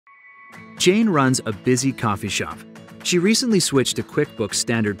Jane runs a busy coffee shop. She recently switched to QuickBooks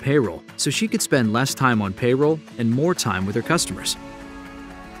Standard Payroll so she could spend less time on payroll and more time with her customers.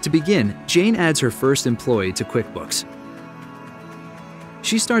 To begin, Jane adds her first employee to QuickBooks.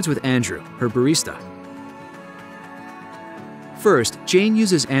 She starts with Andrew, her barista. First, Jane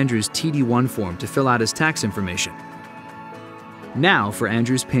uses Andrew's TD1 form to fill out his tax information. Now for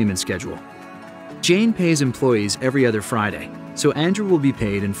Andrew's payment schedule. Jane pays employees every other Friday, so Andrew will be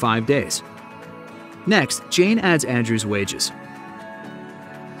paid in 5 days. Next, Jane adds Andrew's wages.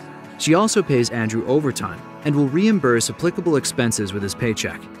 She also pays Andrew overtime and will reimburse applicable expenses with his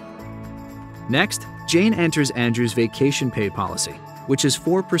paycheck. Next, Jane enters Andrew's vacation pay policy, which is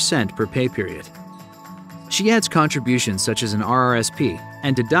 4% per pay period. She adds contributions such as an RRSP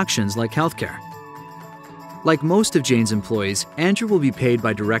and deductions like healthcare. Like most of Jane's employees, Andrew will be paid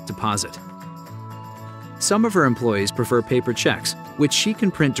by direct deposit. Some of her employees prefer paper checks, which she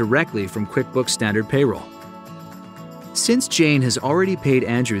can print directly from QuickBooks Standard Payroll. Since Jane has already paid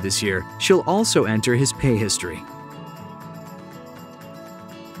Andrew this year, she'll also enter his pay history.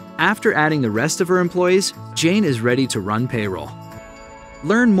 After adding the rest of her employees, Jane is ready to run payroll.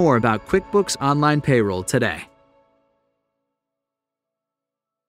 Learn more about QuickBooks Online Payroll today.